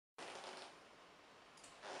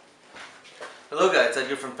Hello guys,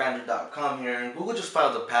 Edgar from Fandor.com here, and Google just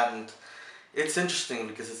filed a patent. It's interesting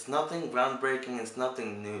because it's nothing groundbreaking, it's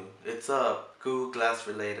nothing new. It's Google Glass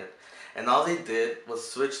related. And all they did was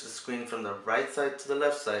switch the screen from the right side to the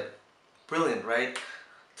left side. Brilliant, right?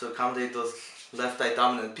 To accommodate those left eye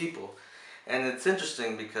dominant people. And it's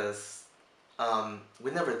interesting because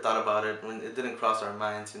we never thought about it when it didn't cross our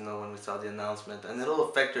minds, when we saw the announcement. And it'll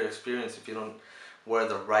affect your experience if you don't wear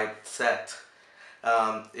the right set.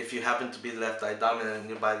 If you happen to be left eye dominant and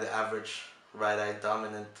you buy the average right eye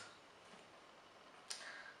dominant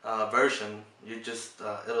version, your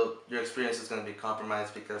experience is going to be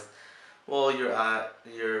compromised because, well,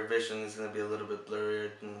 your vision is going to be a little bit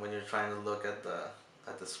blurred, and when you're trying to look at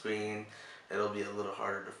the screen, it'll be a little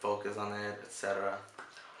harder to focus on it, etc.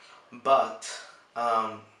 But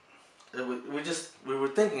we were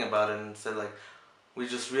thinking about it and said, like, we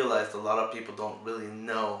just realized a lot of people don't really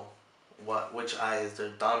know which eye is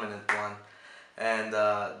their dominant one, and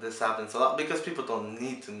this happens a lot because people don't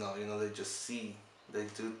need to know. They just see, they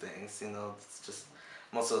do things. It's just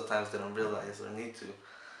most of the times they don't realize or need to.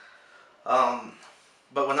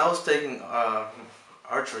 But when I was taking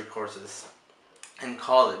archery courses in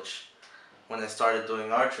college, when I started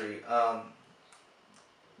doing archery,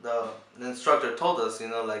 the instructor told us,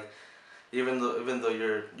 like, even though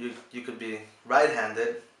you could be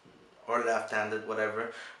right-handed or left-handed,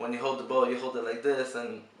 whatever, when you hold the bow, you hold it like this,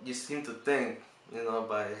 and you seem to think,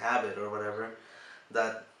 by habit or whatever,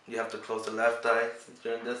 that you have to close the left eye. Since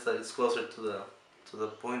you're on this side, it's closer to the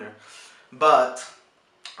pointer. But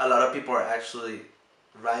a lot of people are actually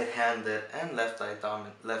right-handed and left eye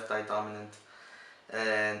dominant,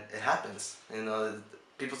 and it happens.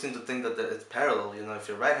 People seem to think that it's parallel. If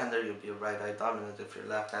you're right-handed, you'll be right eye dominant. If you're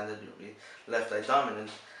left-handed, you'll be left eye dominant.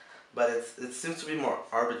 But it seems to be more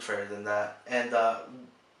arbitrary than that. And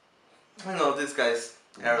these guys'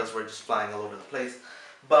 arrows were just flying all over the place.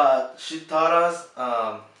 But she taught us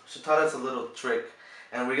a little trick,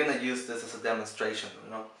 and we're gonna use this as a demonstration.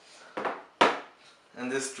 And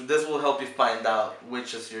this will help you find out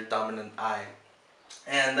which is your dominant eye.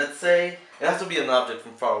 And let's say it has to be an object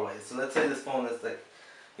from far away. So let's say this phone is like,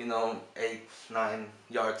 8-9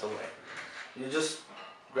 yards away. You just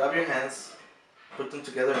grab your hands, put them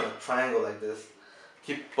together in a triangle like this,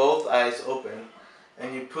 keep both eyes open,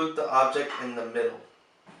 and you put the object in the middle.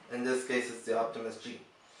 In this case, it's the Optimus G.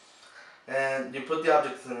 And you put the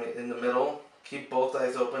object in the middle, keep both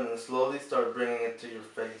eyes open, and slowly start bringing it to your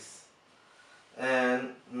face.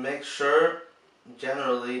 And make sure,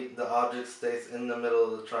 generally, the object stays in the middle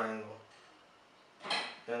of the triangle.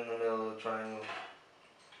 In the middle of the triangle.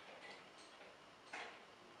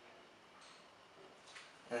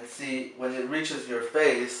 And see, when it reaches your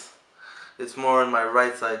face, it's more on my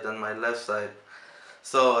right side than my left side.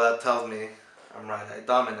 So that tells me I'm right eye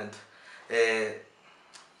dominant.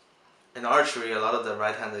 In archery, a lot of the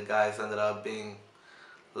right-handed guys ended up being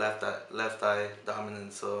left eye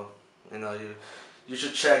dominant. So you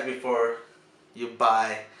should check before you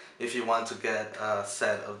buy if you want to get a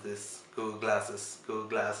set of this Google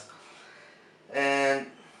Glass. And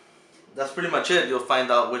that's pretty much it. You'll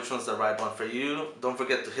find out which one's the right one for you. Don't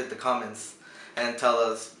forget to hit the comments and tell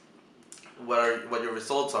us what your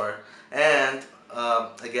results are. And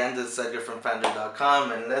again, this is Edgar from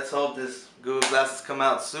Fandor.com, and let's hope this Google Glasses come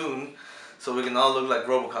out soon so we can all look like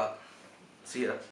Robocop. See ya.